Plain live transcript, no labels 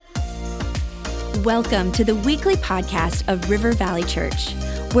Welcome to the weekly podcast of River Valley Church.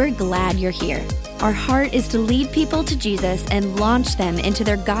 We're glad you're here. Our heart is to lead people to Jesus and launch them into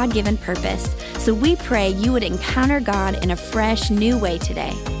their God-given purpose. So we pray you would encounter God in a fresh, new way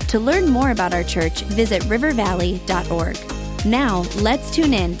today. To learn more about our church, visit rivervalley.org. Now, let's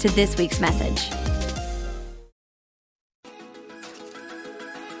tune in to this week's message.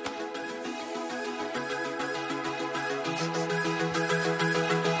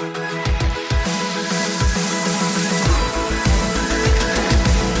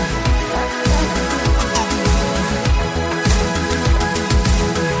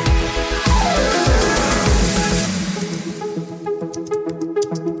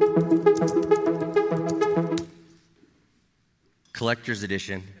 Collector's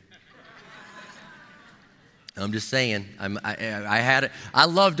edition. I'm just saying. I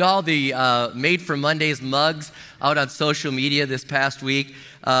loved all the Made for Mondays mugs out on social media this past week.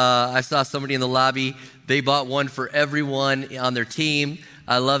 I saw somebody in the lobby. They bought one for everyone on their team.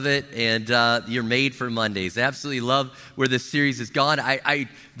 I love it, and you're made for Mondays. I absolutely love where this series has gone.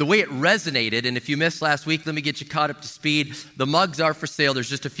 The way it resonated, and if you missed last week, let me get you caught up to speed. The mugs are for sale. There's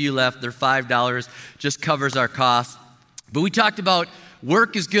just a few left. They're $5. Just covers our costs. But we talked about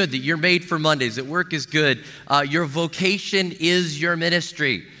work is good, that you're made for Mondays, that work is good. Your vocation is your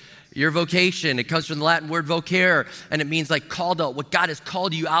ministry. Your vocation, it comes from the Latin word vocare, and it means like called out, what God has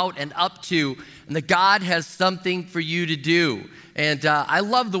called you out and up to, and that God has something for you to do. And I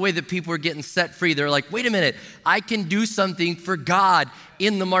love the way that people are getting set free. They're like, wait a minute, I can do something for God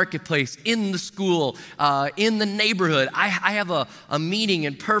in the marketplace, in the school, in the neighborhood. I have a meaning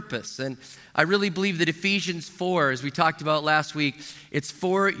and purpose. And I really believe that Ephesians 4, as we talked about last week, it's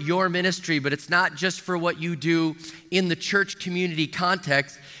for your ministry, but it's not just for what you do in the church community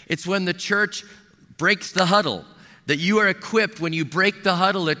context. It's when the church breaks the huddle, that you are equipped when you break the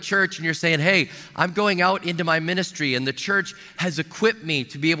huddle at church and you're saying, hey, I'm going out into my ministry and the church has equipped me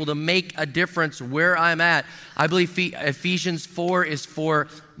to be able to make a difference where I'm at. I believe Ephesians 4 is for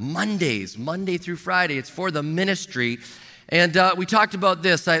Mondays, Monday through Friday. It's for the ministry. And we talked about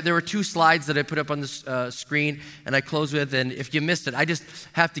this. There were two slides that I put up on the screen, and I close with, and if you missed it, I just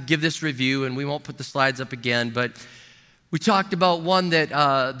have to give this review, and we won't put the slides up again, but we talked about one that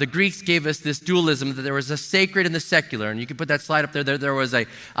the Greeks gave us this dualism, that there was a sacred and the secular, and you can put that slide up there. There was a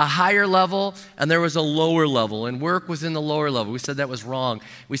higher level, and there was a lower level, and work was in the lower level. We said that was wrong.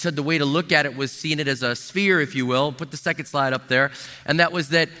 We said the way to look at it was seeing it as a sphere, if you will. Put the second slide up there, and that was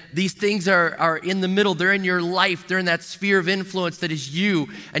that these things are in the middle. They're in your life. They're in that sphere of influence that is you,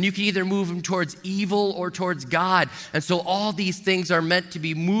 and you can either move them towards evil or towards God, and so all these things are meant to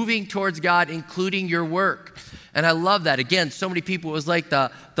be moving towards God, including your work. And I love that. Again, so many people, it was like the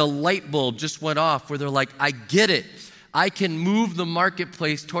light bulb just went off where they're like, I get it. I can move the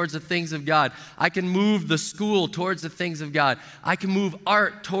marketplace towards the things of God. I can move the school towards the things of God. I can move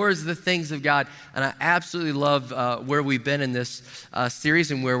art towards the things of God. And I absolutely love where we've been in this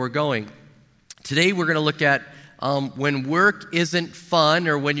series and where we're going. Today, we're going to look at when work isn't fun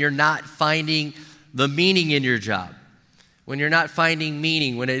or when you're not finding the meaning in your job. When you're not finding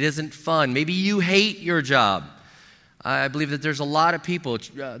meaning, when it isn't fun. Maybe you hate your job. I believe that there's a lot of people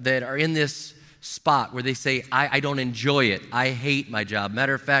that are in this spot where they say, I don't enjoy it. I hate my job.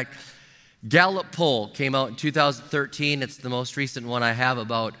 Matter of fact, Gallup poll came out in 2013. It's the most recent one I have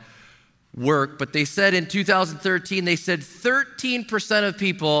about work. But they said in 2013, they said 13% of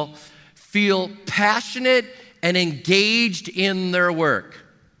people feel passionate and engaged in their work.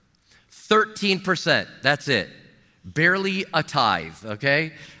 13%, that's it. Barely a tithe,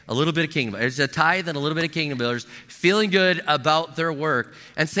 okay? A little bit of kingdom. It's a tithe and a little bit of kingdom builders feeling good about their work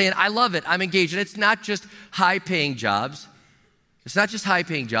and saying, I love it, I'm engaged. And it's not just high-paying jobs. It's not just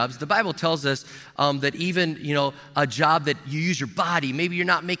high-paying jobs. The Bible tells us that even, a job that you use your body, maybe you're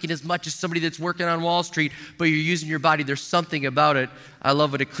not making as much as somebody that's working on Wall Street, but you're using your body. There's something about it. I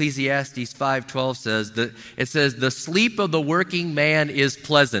love what Ecclesiastes 5:12 says. It says, the sleep of the working man is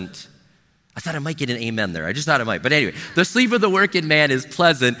pleasant. I thought I might get an amen there. I just thought I might. But anyway, the sleep of the working man is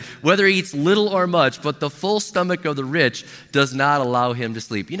pleasant, whether he eats little or much, but the full stomach of the rich does not allow him to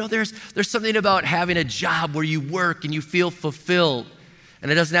sleep. There's something about having a job where you work and you feel fulfilled. And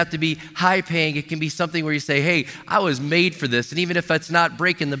it doesn't have to be high paying. It can be something where you say, hey, I was made for this. And even if it's not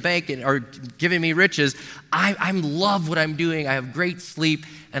breaking the bank or giving me riches, I love what I'm doing. I have great sleep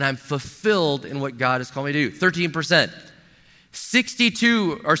and I'm fulfilled in what God has called me to do. 13%.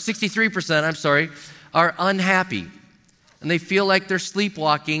 63% are unhappy, and they feel like they're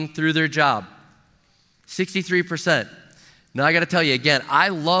sleepwalking through their job. 63%. Now, I got to tell you again, I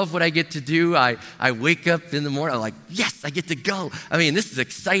love what I get to do. I wake up in the morning, I'm like, yes, I get to go. I mean, this is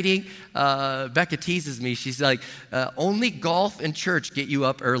exciting. Becca teases me. She's like, only golf and church get you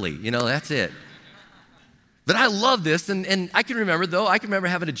up early. That's it. But I love this, and I can remember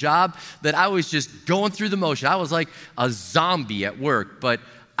having a job that I was just going through the motion. I was like a zombie at work, but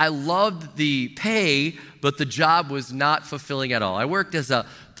I loved the pay, but the job was not fulfilling at all. I worked as a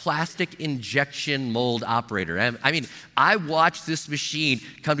plastic injection mold operator. I mean, I watched this machine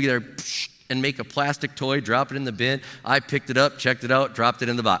come together and make a plastic toy, drop it in the bin. I picked it up, checked it out, dropped it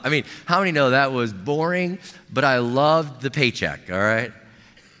in the box. I mean, how many know that was boring, but I loved the paycheck, all right?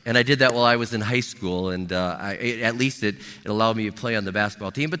 And I did that while I was in high school, and at least it allowed me to play on the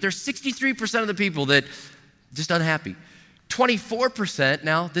basketball team. But there's 63% of the people that just unhappy. 24%,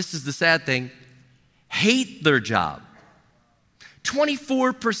 now, this is the sad thing, hate their job.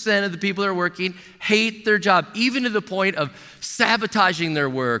 24% of the people that are working hate their job, even to the point of sabotaging their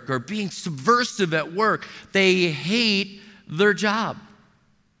work or being subversive at work. They hate their job.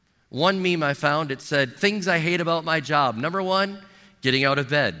 One meme I found, it said, things I hate about my job. Number 1, getting out of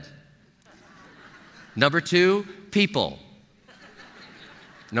bed. Number 2, people.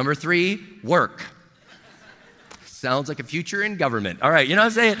 Number 3, work. Sounds like a future in government. All right, you know what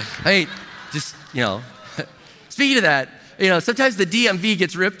I'm saying? Hey, just, speaking of that, sometimes the DMV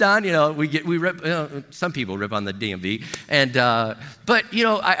gets ripped on. We rip. Some people rip on the DMV, but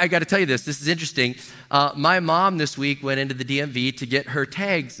I got to tell you this. This is interesting. My mom this week went into the DMV to get her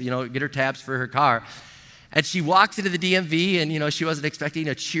tags. Get her tabs for her car, and she walks into the DMV, and she wasn't expecting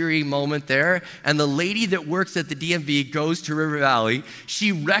a cheery moment there. And the lady that works at the DMV goes to River Valley.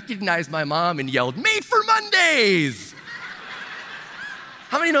 She recognized my mom and yelled, "Made for Mondays!"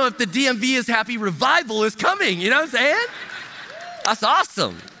 How many know if the DMV is happy, revival is coming? You know what I'm saying? That's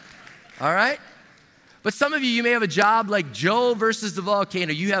awesome. All right? But some of you may have a job like Joe versus the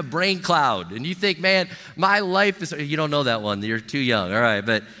volcano. You have brain cloud, and you think, man, my life is... You don't know that one. You're too young. All right,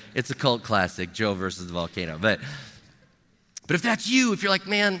 but it's a cult classic, Joe versus the volcano. But if that's you, if you're like,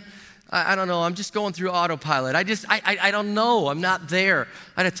 man, I don't know, I'm just going through autopilot. I don't know. I'm not there.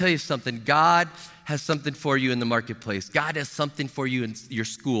 I got to tell you something. God has something for you in the marketplace. God has something for you in your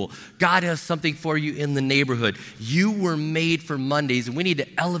school. God has something for you in the neighborhood. You were made for Mondays, and we need to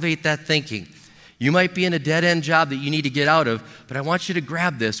elevate that thinking. You might be in a dead-end job that you need to get out of, but I want you to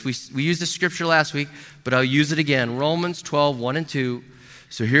grab this. We used this scripture last week, but I'll use it again. Romans 12, 1 and 2.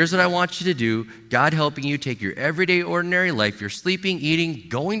 So here's what I want you to do. God helping you take your everyday, ordinary life, your sleeping, eating,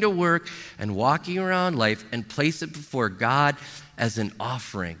 going to work, and walking around life, and place it before God as an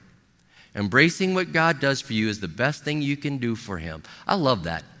offering. Embracing what God does for you is the best thing you can do for him. I love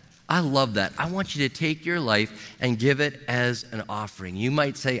that. I love that. I want you to take your life and give it as an offering. You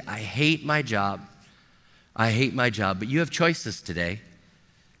might say, I hate my job. I hate my job. But you have choices today.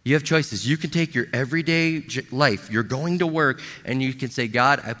 You have choices. You can take your everyday life. You're going to work, and you can say,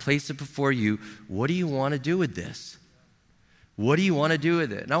 God, I place it before you. What do you want to do with this? What do you want to do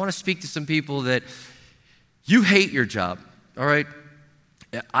with it? And I want to speak to some people that you hate your job, all right?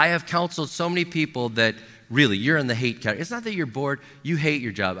 I have counseled so many people that really, you're in the hate category. It's not that you're bored. You hate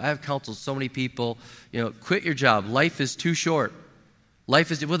your job. I have counseled so many people, quit your job. Life is too short.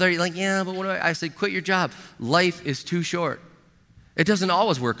 They're like, yeah, but what do I said, quit your job. Life is too short. It doesn't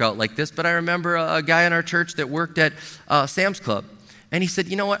always work out like this, but I remember a guy in our church that worked at Sam's Club, and he said,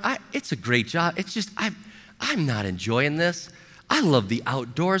 you know what, it's a great job. It's just, I'm not enjoying this. I love the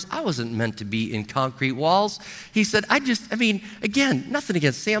outdoors. I wasn't meant to be in concrete walls. He said, again, nothing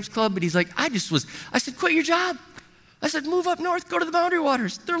against Sam's Club, but he's like, I said, quit your job. I said, move up north, go to the Boundary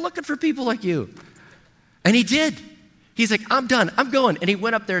Waters. They're looking for people like you. And he did. He's like, I'm done, I'm going. And he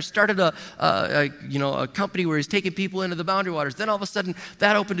went up there, started a company where he's taking people into the Boundary Waters. Then all of a sudden,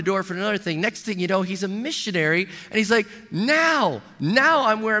 that opened a door for another thing. Next thing you know, he's a missionary. And he's like, now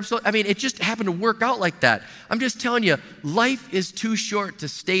I'm where I'm supposed. It just happened to work out like that. I'm just telling you, life is too short to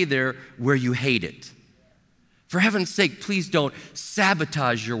stay there where you hate it. For heaven's sake, please don't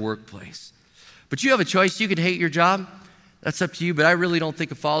sabotage your workplace. But you have a choice. You could hate your job. That's up to you. But I really don't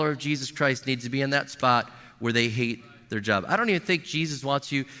think a follower of Jesus Christ needs to be in that spot where they hate their job. I don't even think Jesus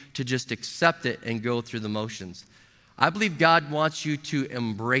wants you to just accept it and go through the motions. I believe God wants you to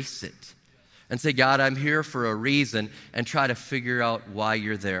embrace it and say, God, I'm here for a reason, and try to figure out why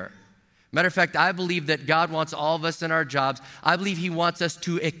you're there. Matter of fact, I believe that God wants all of us in our jobs. I believe he wants us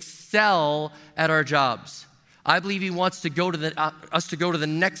to excel at our jobs. I believe he wants to us to go to the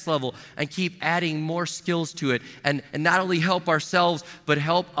next level and keep adding more skills to it, and not only help ourselves, but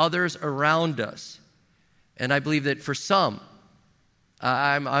help others around us. And I believe that for some,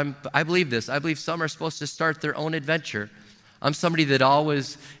 I believe this. I believe some are supposed to start their own adventure. I'm somebody that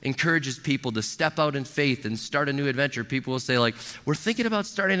always encourages people to step out in faith and start a new adventure. People will say, like, we're thinking about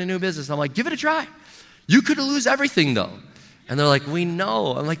starting a new business. I'm like, give it a try. You could lose everything, though. And they're like, we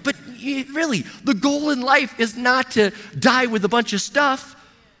know. I'm like, but really, the goal in life is not to die with a bunch of stuff.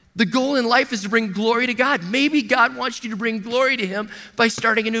 The goal in life is to bring glory to God. Maybe God wants you to bring glory to him by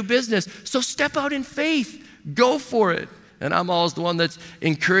starting a new business. So step out in faith. Go for it. And I'm always the one that's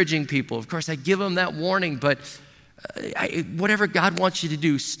encouraging people. Of course, I give them that warning, but whatever God wants you to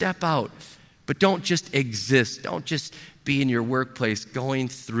do, step out. But don't just exist. Don't just be in your workplace going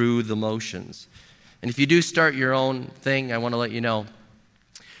through the motions. And if you do start your own thing, I want to let you know,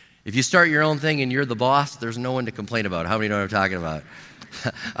 if you start your own thing and you're the boss, there's no one to complain about. How many know what I'm talking about?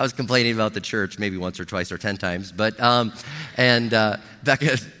 I was complaining about the church maybe once or twice or 10 times, but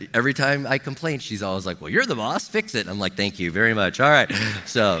Becca, every time I complain, she's always like, well, you're the boss, fix it. I'm like, thank you very much. All right.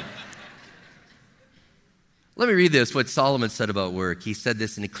 So let me read this, what Solomon said about work. He said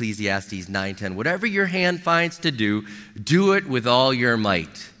this in Ecclesiastes 9:10. Whatever your hand finds to do, do it with all your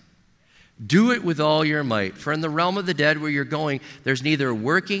might. Do it with all your might. For in the realm of the dead where you're going, there's neither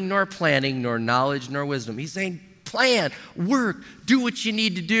working nor planning nor knowledge nor wisdom. He's saying, plan, work, do what you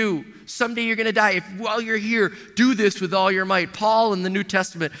need to do. Someday you're going to die. If while you're here, do this with all your might. Paul in the New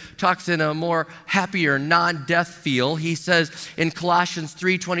Testament talks in a more happier, non-death feel. He says in Colossians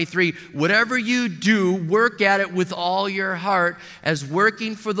 3:23, whatever you do, work at it with all your heart as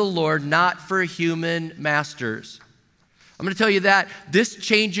working for the Lord, not for human masters. I'm going to tell you that this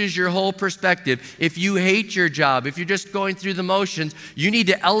changes your whole perspective. If you hate your job, if you're just going through the motions, you need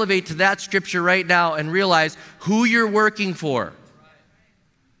to elevate to that scripture right now and realize who you're working for.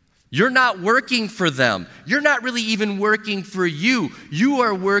 You're not working for them. You're not really even working for you. You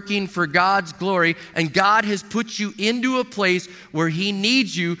are working for God's glory, and God has put you into a place where he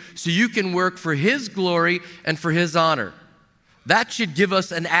needs you so you can work for his glory and for his honor. That should give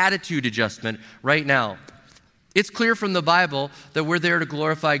us an attitude adjustment right now. It's clear from the Bible that we're there to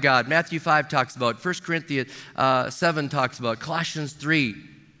glorify God. Matthew 5 talks about, 1 Corinthians 7 talks about, Colossians 3.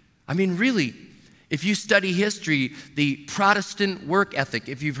 I mean, really, if you study history, the Protestant work ethic,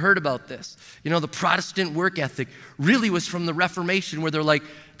 if you've heard about this, you know, the Protestant work ethic really was from the Reformation where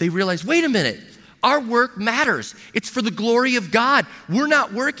they realized, wait a minute, our work matters. It's for the glory of God. We're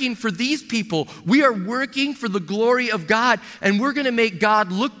not working for these people. We are working for the glory of God, and we're going to make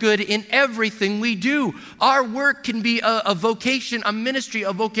God look good in everything we do. Our work can be a vocation, a ministry,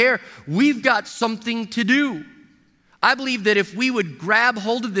 a vocare. We've got something to do. I believe that if we would grab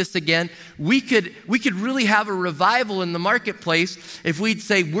hold of this again, we could really have a revival in the marketplace if we'd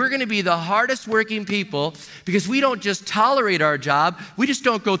say we're going to be the hardest working people because we don't just tolerate our job. We just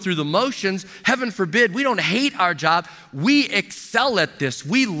don't go through the motions. Heaven forbid, we don't hate our job. We excel at this.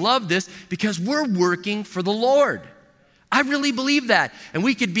 We love this because we're working for the Lord. I really believe that. And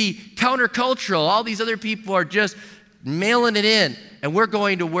we could be countercultural. All these other people are just mailing it in. And we're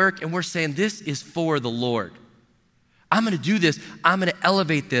going to work and we're saying this is for the Lord. I'm going to do this, I'm going to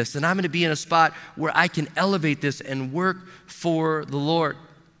elevate this, and I'm going to be in a spot where I can elevate this and work for the Lord.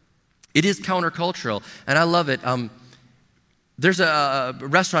 It is countercultural, and I love it. There's a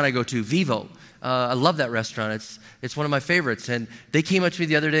restaurant I go to, Vivo. I love that restaurant. It's one of my favorites, and they came up to me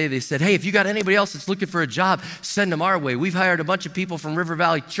the other day. They said, hey, if you got anybody else that's looking for a job, send them our way. We've hired a bunch of people from River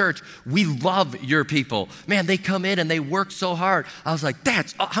Valley Church. We love your people. Man, they come in and they work so hard. I was like,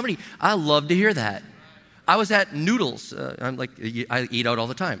 I love to hear that. I was at Noodles. I eat out all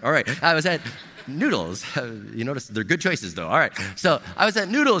the time. All right. I was at Noodles. You notice they're good choices, though. All right. So I was at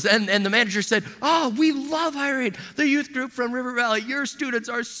Noodles, and the manager said, oh, we love hiring the youth group from River Valley. Your students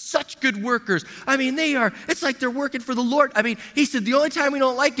are such good workers. I mean, it's like they're working for the Lord. I mean, he said, the only time we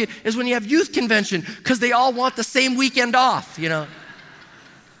don't like it is when you have youth convention because they all want the same weekend off, you know.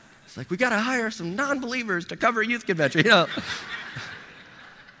 It's like, we got to hire some non-believers to cover youth convention, you know.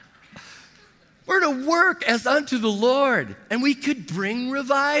 We're to work as unto the Lord, and we could bring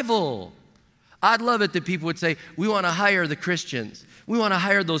revival. I'd love it that people would say, we want to hire the Christians. We want to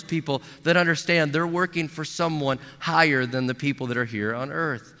hire those people that understand they're working for someone higher than the people that are here on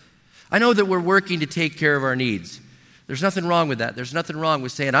earth. I know that we're working to take care of our needs. There's nothing wrong with that. There's nothing wrong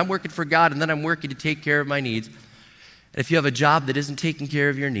with saying, I'm working for God, and then I'm working to take care of my needs. And if you have a job that isn't taking care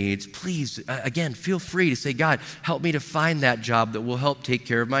of your needs, please, again, feel free to say, God, help me to find that job that will help take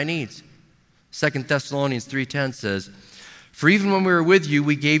care of my needs. 2 Thessalonians 3:10 says, for even when we were with you,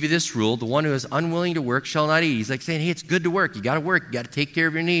 we gave you this rule, the one who is unwilling to work shall not eat. He's like saying, hey, it's good to work. You got to work. You got to take care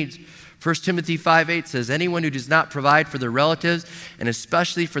of your needs. 1 Timothy 5:8 says, anyone who does not provide for their relatives, and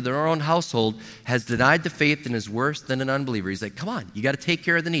especially for their own household, has denied the faith and is worse than an unbeliever. He's like, come on, you got to take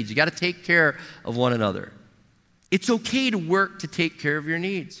care of the needs. You got to take care of one another. It's okay to work to take care of your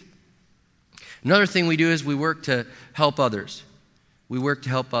needs. Another thing we do is we work to help others. We work to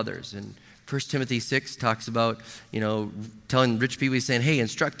help others. And 1 Timothy 6 talks about, telling rich people, he's saying, hey,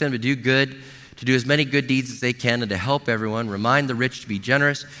 instruct them to do good, to do as many good deeds as they can, and to help everyone. Remind the rich to be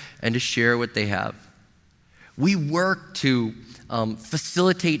generous and to share what they have. We work to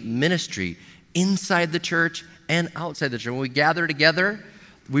facilitate ministry inside the church and outside the church. When we gather together,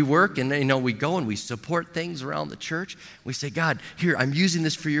 we work and we go and we support things around the church. We say, God, here, I'm using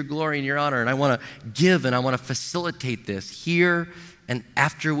this for your glory and your honor, and I want to give and I want to facilitate this here and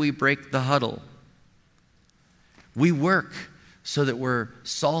after we break the huddle. We work so that we're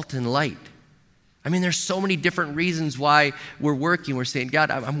salt and light. I mean, there's so many different reasons why we're working. We're saying, God,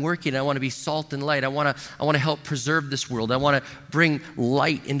 I'm working. I want to be salt and light. I want to help preserve this world. I want to bring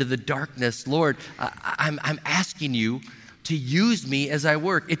light into the darkness. Lord, I'm asking you to use me as I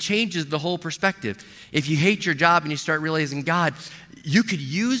work. It changes the whole perspective. If you hate your job and you start realizing, God, you could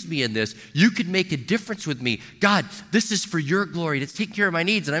use me in this. You could make a difference with me. God, this is for your glory to take care of my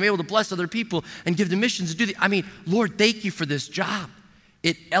needs, and I'm able to bless other people and give them missions to do Lord, thank you for this job.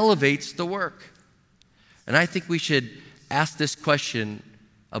 It elevates the work. And I think we should ask this question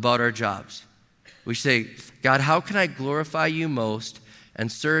about our jobs. We say, God, how can I glorify you most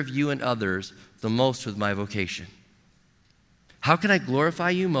and serve you and others the most with my vocation? How can I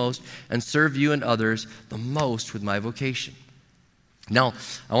glorify you most and serve you and others the most with my vocation? Now,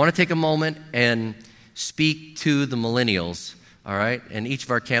 I want to take a moment and speak to the millennials, all right? And each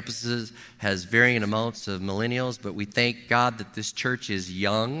of our campuses has varying amounts of millennials, but we thank God that this church is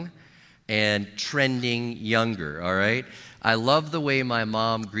young and trending younger, all right? I love the way my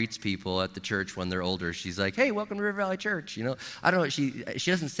mom greets people at the church when they're older. She's like, hey, welcome to River Valley Church. I don't know, she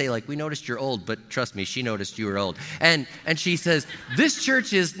doesn't say we noticed you're old, but trust me, she noticed you were old. And she says, this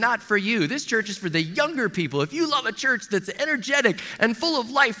church is not for you. This church is for the younger people. If you love a church that's energetic and full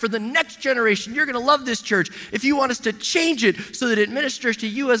of life for the next generation, you're going to love this church. If you want us to change it so that it ministers to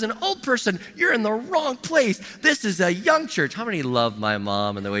you as an old person, you're in the wrong place. This is a young church. How many love my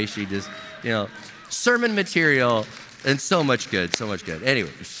mom and the way she just, sermon material. And so much good. Anyway,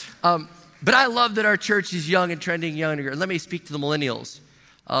 but I love that our church is young and trending younger. Let me speak to the millennials.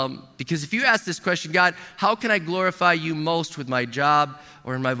 Because if you ask this question, God, how can I glorify you most with my job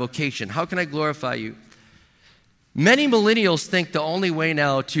or in my vocation? How can I glorify you? Many millennials think the only way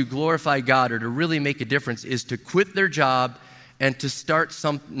now to glorify God or to really make a difference is to quit their job and to start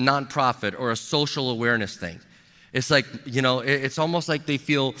some nonprofit or a social awareness thing. It's like, it's almost like they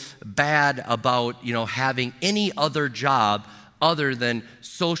feel bad about, having any other job other than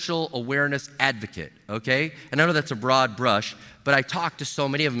social awareness advocate, okay? And I know that's a broad brush, but I talk to so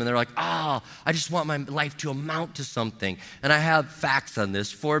many of them and they're like, I just want my life to amount to something. And I have facts on this.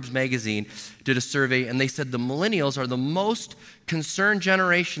 Forbes magazine did a survey and they said the millennials are the most concerned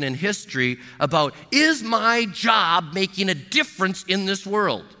generation in history about, is my job making a difference in this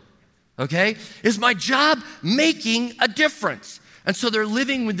world? Okay? Is my job making a difference? And so they're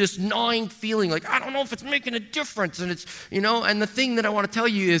living with this gnawing feeling I don't know if it's making a difference. And it's, and the thing that I want to tell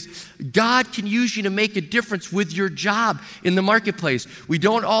you is God can use you to make a difference with your job in the marketplace. We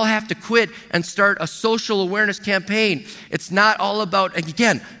don't all have to quit and start a social awareness campaign. It's not all about,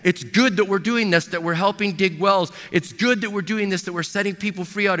 again, it's good that we're doing this, that we're helping dig wells. It's good that we're doing this, that we're setting people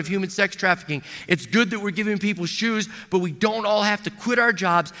free out of human sex trafficking. It's good that we're giving people shoes, but we don't all have to quit our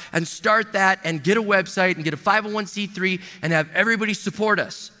jobs and start that and get a website and get a 501c3 and have everybody support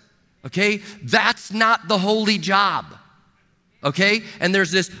us, okay? That's not the holy job, okay? And there's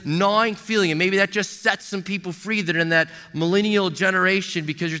this gnawing feeling, and maybe that just sets some people free that are in that millennial generation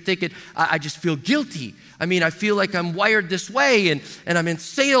because you're thinking, I just feel guilty. I feel like I'm wired this way, and I'm in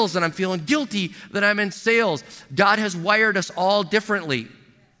sales, and I'm feeling guilty that I'm in sales. God has wired us all differently.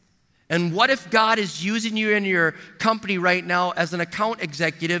 And what if God is using you in your company right now as an account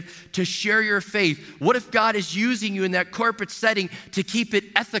executive to share your faith? What if God is using you in that corporate setting to keep it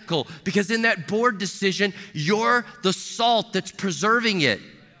ethical? Because in that board decision, you're the salt that's preserving it.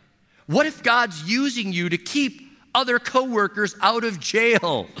 What if God's using you to keep other coworkers out of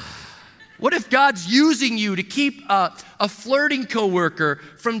jail? What if God's using you to keep a flirting coworker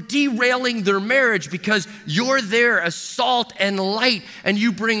from derailing their marriage because you're there as salt and light and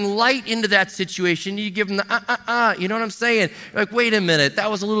you bring light into that situation? You give them the you know what I'm saying? You're like, wait a minute,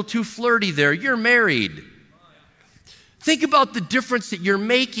 that was a little too flirty there. You're married. Think about the difference that you're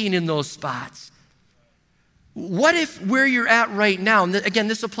making in those spots. What if where you're at right now, and again,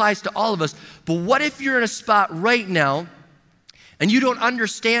 this applies to all of us, but what if you're in a spot right now and you don't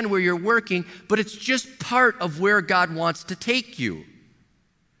understand where you're working, but it's just part of where God wants to take you?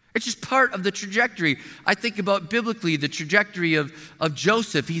 It's just part of the trajectory. I think about biblically the trajectory of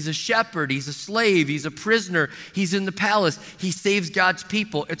Joseph. He's a shepherd, he's a slave, he's a prisoner, he's in the palace, he saves God's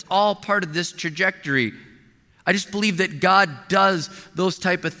people. It's all part of this trajectory. I just believe that God does those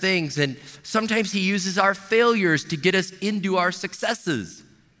type of things, and sometimes he uses our failures to get us into our successes.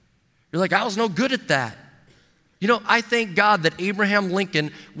 You're like, I was no good at that. You know, I thank God that Abraham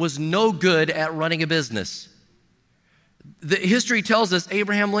Lincoln was no good at running a business. The history tells us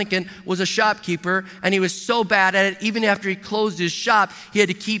Abraham Lincoln was a shopkeeper, and he was so bad at it, even after he closed his shop, he had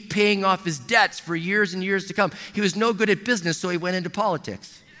to keep paying off his debts for years and years to come. He was no good at business, so he went into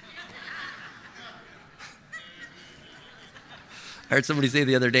politics. I heard somebody say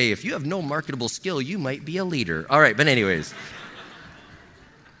the other day, if you have no marketable skill, you might be a leader. All right, but anyways.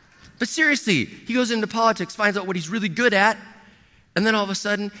 But seriously, he goes into politics, finds out what he's really good at, and then all of a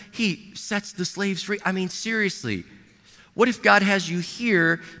sudden, he sets the slaves free. I mean, seriously, what if God has you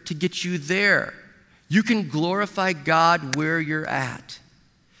here to get you there? You can glorify God where you're at.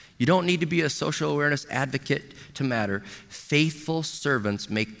 You don't need to be a social awareness advocate to matter. Faithful servants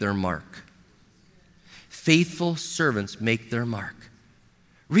make their mark. Faithful servants make their mark.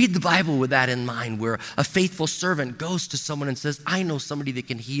 Read the Bible with that in mind, where a faithful servant goes to someone and says, I know somebody that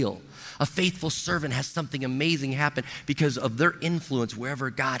can heal. A faithful servant has something amazing happen because of their influence wherever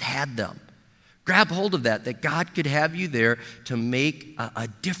God had them. Grab hold of that God could have you there to make a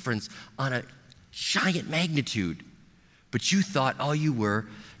difference on a giant magnitude. But you thought all you were,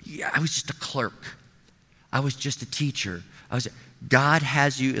 I was just a clerk. I was just a teacher. God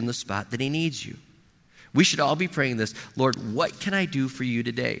has you in the spot that he needs you. We should all be praying this, Lord, what can I do for you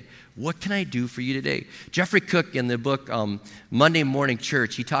today? What can I do for you today? Jeffrey Cook, in the book Monday Morning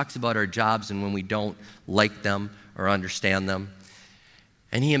Church, he talks about our jobs and when we don't like them or understand them.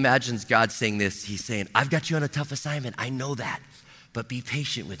 And he imagines God saying this. He's saying, I've got you on a tough assignment. I know that, but be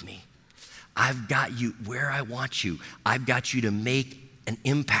patient with me. I've got you where I want you. I've got you to make an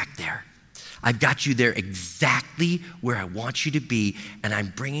impact there. I've got you there exactly where I want you to be, and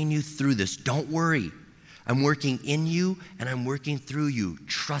I'm bringing you through this. Don't worry. I'm working in you, and I'm working through you.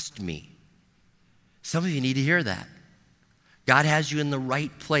 Trust me. Some of you need to hear that. God has you in the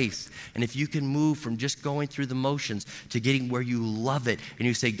right place. And if you can move from just going through the motions to getting where you love it, and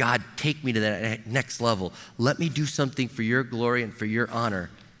you say, God, take me to that next level. Let me do something for your glory and for your honor.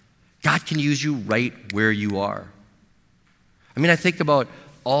 God can use you right where you are. I mean, I think about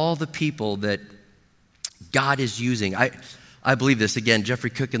all the people that God is using. I believe this. Again,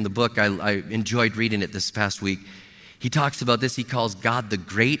 Jeffrey Cook in the book, I enjoyed reading it this past week. He talks about this. He calls God the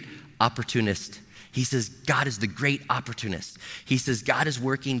great opportunist. He says God is the great opportunist. He says God is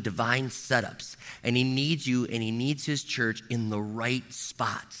working divine setups, and he needs you and he needs his church in the right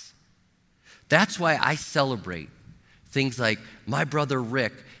spots. That's why I celebrate things like my brother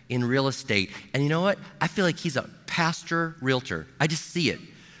Rick in real estate. And you know what? I feel like he's a pastor realtor. I just see it.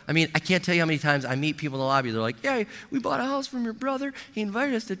 I mean, I can't tell you how many times I meet people in the lobby. They're like, yeah, we bought a house from your brother. He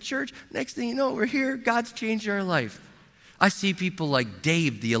invited us to church. Next thing you know, we're here. God's changed our life. I see people like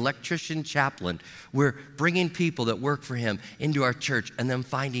Dave, the electrician chaplain. We're bringing people that work for him into our church and then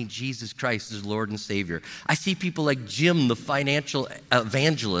finding Jesus Christ as Lord and Savior. I see people like Jim, the financial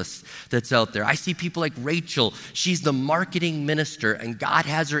evangelist that's out there. I see people like Rachel. She's the marketing minister, and God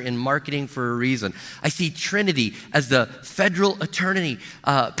has her in marketing for a reason. I see Trinity as the federal attorney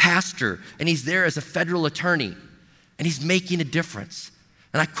pastor, and he's there as a federal attorney, and he's making a difference.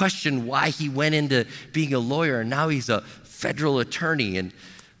 And I question why he went into being a lawyer, and now he's a federal attorney. And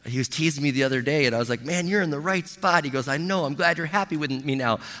he was teasing me the other day, and I was like, man, you're in the right spot. He goes, I know. I'm glad you're happy with me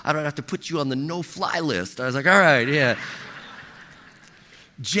now. I don't have to put you on the no-fly list. I was like, all right, yeah.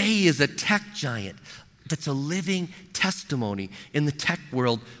 Jay is a tech giant that's a living testimony in the tech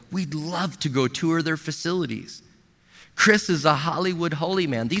world. We'd love to go tour their facilities. Chris is a Hollywood holy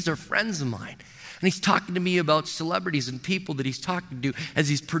man. These are friends of mine. And he's talking to me about celebrities and people that he's talking to as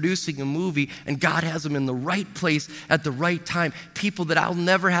he's producing a movie, and God has him in the right place at the right time. People that I'll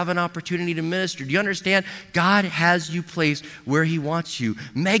never have an opportunity to minister. Do you understand? God has you placed where he wants you.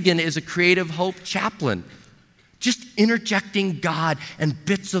 Megan is a Creative Hope chaplain. Just interjecting God and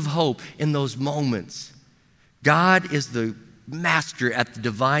bits of hope in those moments. God is the master at the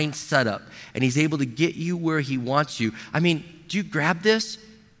divine setup, and he's able to get you where he wants you. I mean, do you grab this?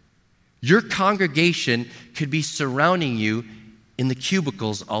 Your congregation could be surrounding you in the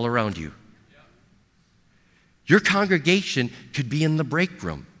cubicles all around you. Your congregation could be in the break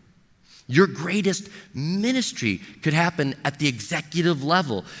room. Your greatest ministry could happen at the executive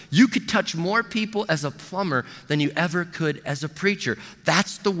level. You could touch more people as a plumber than you ever could as a preacher.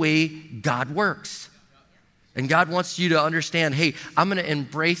 That's the way God works. And God wants you to understand, hey, I'm going to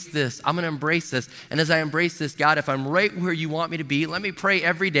embrace this. I'm going to embrace this. And as I embrace this, God, if I'm right where you want me to be, let me pray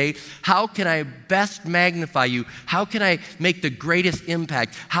every day. How can I best magnify you? How can I make the greatest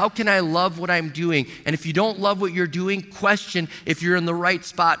impact? How can I love what I'm doing? And if you don't love what you're doing, question if you're in the right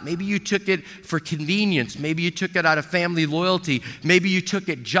spot. Maybe you took it for convenience. Maybe you took it out of family loyalty. Maybe you took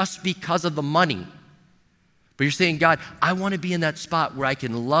it just because of the money. But you're saying, God, I want to be in that spot where I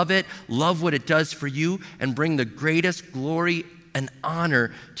can love it, love what it does for you, and bring the greatest glory and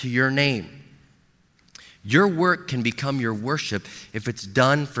honor to your name. Your work can become your worship if it's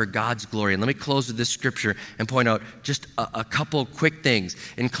done for God's glory. And let me close with this scripture and point out just a couple quick things.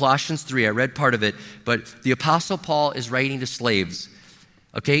 In Colossians 3, I read part of it, but the Apostle Paul is writing to slaves.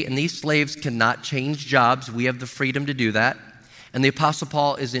 Okay, and these slaves cannot change jobs. We have the freedom to do that. And the Apostle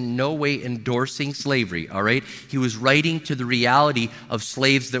Paul is in no way endorsing slavery, all right? He was writing to the reality of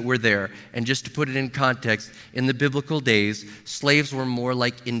slaves that were there. And just to put it in context, in the biblical days, slaves were more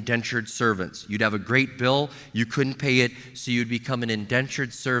like indentured servants. You'd have a great bill, you couldn't pay it, so you'd become an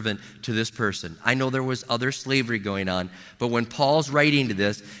indentured servant to this person. I know there was other slavery going on, but when Paul's writing to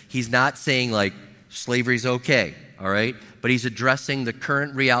this, he's not saying like slavery's okay, all right? But he's addressing the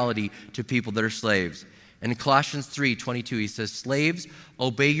current reality to people that are slaves. And in Colossians 3:22, he says, slaves,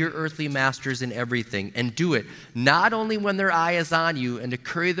 obey your earthly masters in everything, and do it not only when their eye is on you and to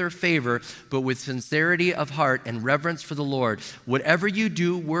curry their favor, but with sincerity of heart and reverence for the Lord. Whatever you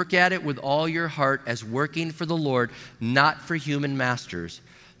do, work at it with all your heart as working for the Lord, not for human masters.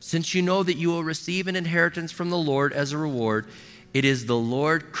 Since you know that you will receive an inheritance from the Lord as a reward, it is the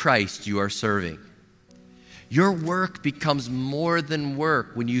Lord Christ you are serving. Your work becomes more than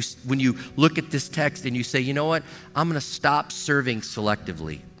work when you look at this text and you say, you know what, I'm going to stop serving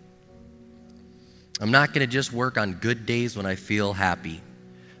selectively. I'm not going to just work on good days when I feel happy.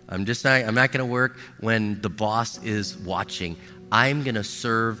 I'm not going to work when the boss is watching. I'm going to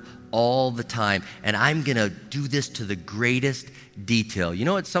serve all the time, and I'm going to do this to the greatest detail. You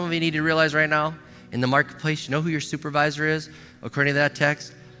know what some of you need to realize right now? In the marketplace, you know who your supervisor is? According to that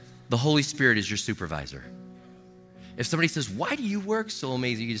text, the Holy Spirit is your supervisor. If somebody says, why do you work so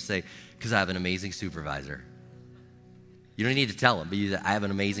amazing? You just say, because I have an amazing supervisor. You don't need to tell them, but you say, I have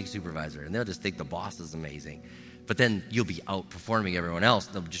an amazing supervisor. And they'll just think the boss is amazing. But then you'll be outperforming everyone else.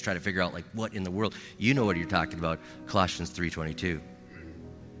 They'll just try to figure out, like, what in the world? You know what you're talking about, Colossians 3:22.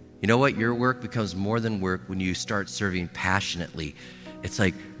 You know what? Your work becomes more than work when you start serving passionately. It's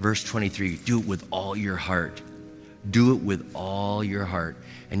like verse 23, do it with all your heart. Do it with all your heart.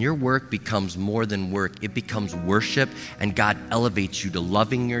 And your work becomes more than work. It becomes worship, and God elevates you to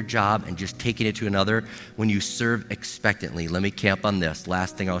loving your job and just taking it to another when you serve expectantly. Let me camp on this.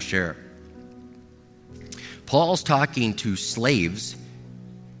 Last thing I'll share. Paul's talking to slaves,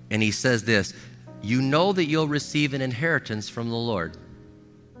 and he says this, you know that you'll receive an inheritance from the Lord.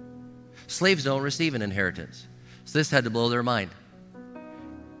 Slaves don't receive an inheritance. So this had to blow their mind.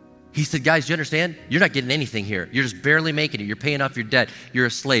 He said, guys, do you understand? You're not getting anything here. You're just barely making it. You're paying off your debt. You're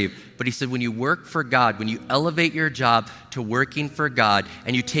a slave. But he said, when you work for God, when you elevate your job to working for God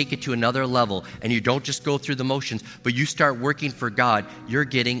and you take it to another level and you don't just go through the motions, but you start working for God, you're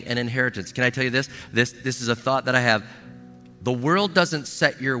getting an inheritance. Can I tell you this? This is a thought that I have. The world doesn't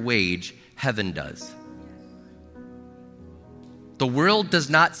set your wage. Heaven does. The world does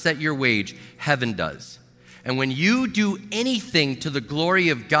not set your wage. Heaven does. And when you do anything to the glory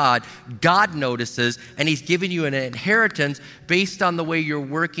of God, God notices, and he's giving you an inheritance based on the way you're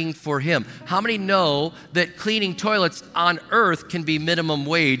working for him. How many know that cleaning toilets on earth can be minimum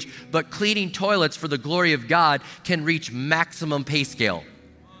wage, but cleaning toilets for the glory of God can reach maximum pay scale?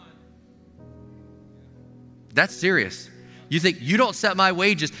 That's serious. You think, you don't set my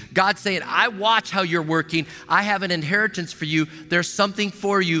wages. God's saying, I watch how you're working. I have an inheritance for you. There's something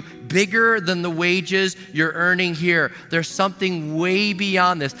for you bigger than the wages you're earning here. There's something way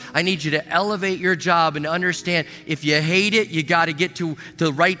beyond this. I need you to elevate your job and understand if you hate it, you got to get to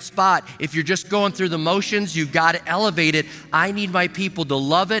the right spot. If you're just going through the motions, you've got to elevate it. I need my people to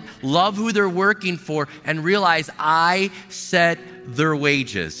love it, love who they're working for, and realize I set their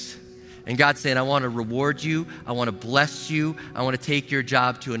wages. And God's saying, I want to reward you. I want to bless you. I want to take your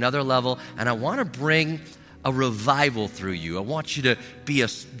job to another level. And I want to bring a revival through you. I want you to be a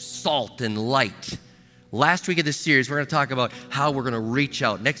salt and light. Last week of this series, we're going to talk about how we're going to reach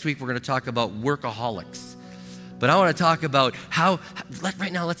out. Next week, we're going to talk about workaholics. But I want to talk about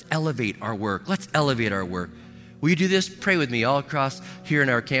right now, let's elevate our work. Let's elevate our work. Will you do this? Pray with me all across here in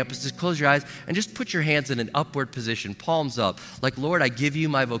our campuses. Close your eyes and just put your hands in an upward position, palms up. Like, Lord, I give you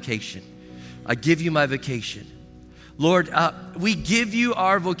my vocation. I give you my vocation. Lord, we give you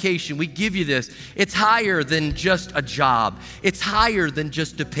our vocation. We give you this. It's higher than just a job. It's higher than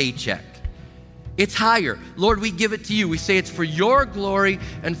just a paycheck. It's higher. Lord, we give it to you. We say it's for your glory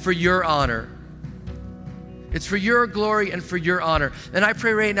and for your honor. It's for your glory and for your honor. And I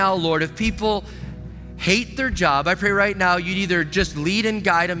pray right now, Lord, if people hate their job, I pray right now you'd either just lead and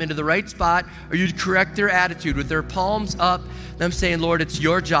guide them into the right spot, or you'd correct their attitude with their palms up, them saying, Lord, it's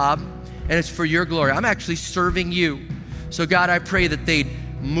your job and it's for your glory. I'm actually serving you. So God, I pray that they'd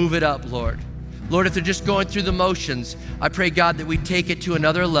move it up, Lord. Lord, if they're just going through the motions, I pray, God, that we take it to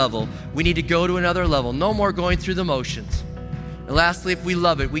another level. We need to go to another level. No more going through the motions. And lastly, if we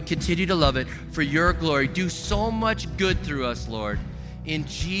love it, we continue to love it for your glory. Do so much good through us, Lord. In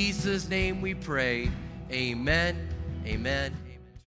Jesus' name we pray. Amen. Amen.